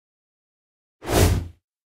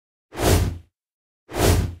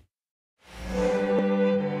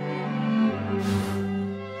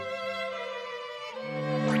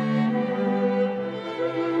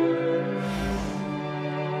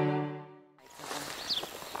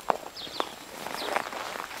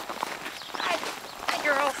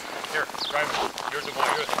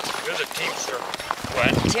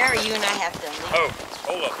Gwen. Terry, you and I have to leave. Oh,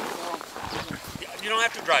 hold up. You don't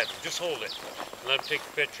have to drive it. Just hold it. And let them take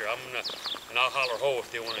the picture. And I'll holler ho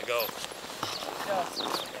if they want to go.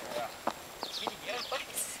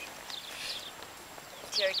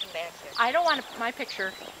 Terry, come back here. I don't want my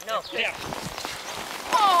picture. No. Yeah.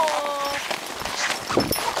 Oh.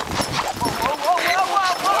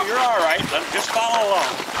 Oh, you're all right. Just follow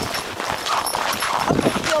along.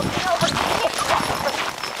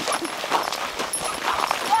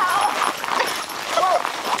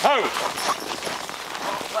 Oh!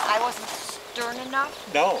 Well, I wasn't stern enough?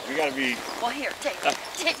 No, you gotta be... Well, here, take it.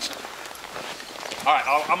 All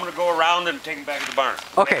right, I'm gonna go around and take him back to the barn.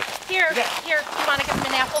 Okay. Here, you want to give him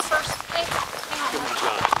an apple first? Thanks. Give him to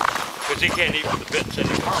John. Because he can't eat with the bits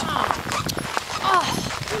anymore. Oh.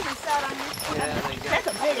 Yeah, That's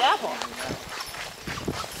a big apple.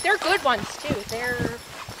 They're good ones, too. They're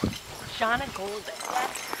Geauga Golden.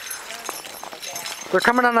 They're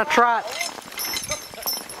coming on a trot.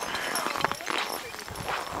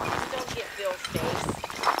 Don't get Bill's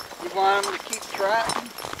face. You want them to keep trotting?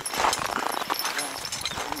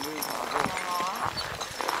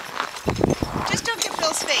 Just don't get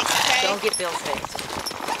Bill's face, okay? Don't get Bill's face.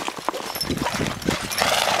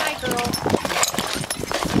 Hi, girl.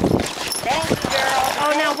 Thank you, girl.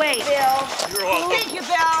 Oh, now wait. Bill. You're welcome. Thank you,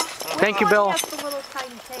 Bill. Thank you, Bill. That's the little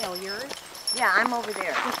tiny tail, yours? Yeah, I'm over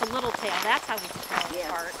there. With the little tail. That's how we can tell it Yeah.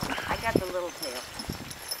 apart. I got the little tail.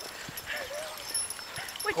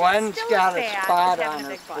 Which Gwen's is still got a sad, spot just having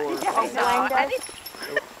on a her big butt. forehead. Oh, Gwen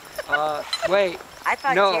does? Wait. I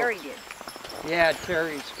thought No. Terry did. Yeah,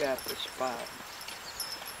 Terry's got the spot.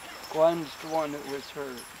 Gwen's the one that was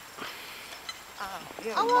hurt. You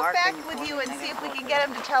have I'll a walk mark back in the with corner. you and see if we can get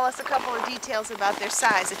him to tell us a couple of details about their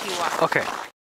size if you want. Okay.